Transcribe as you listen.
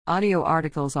Audio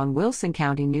articles on Wilson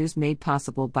County News made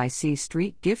possible by C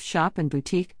Street Gift Shop and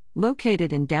Boutique,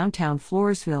 located in downtown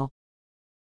Floresville.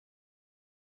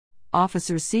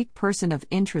 Officers seek person of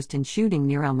interest in shooting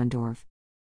near Elmendorf.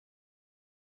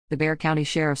 The Bexar County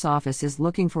Sheriff's Office is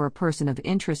looking for a person of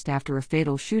interest after a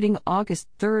fatal shooting August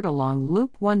 3 along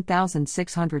Loop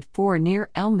 1604 near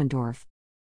Elmendorf.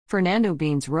 Fernando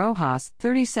Beans Rojas,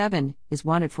 37, is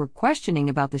wanted for questioning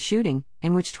about the shooting,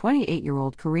 in which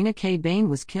 28-year-old Karina K. Bain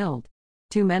was killed.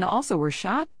 2 men also were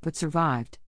shot, but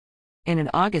survived. In an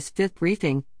August 5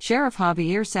 briefing, Sheriff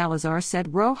Javier Salazar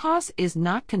said Rojas is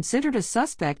not considered a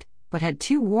suspect, but had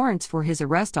 2 warrants for his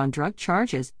arrest on drug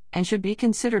charges, and should be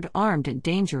considered armed and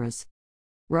dangerous.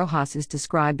 Rojas is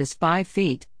described as 5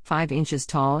 feet, 5 inches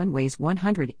tall and weighs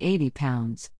 180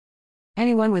 pounds.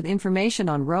 Anyone with information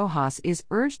on Rojas is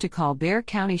urged to call Bexar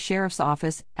County Sheriff's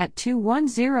Office at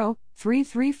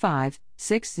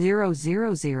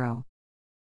 210-335-6000.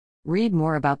 Read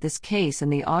more about this case in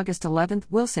the August 11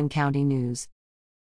 Wilson County News.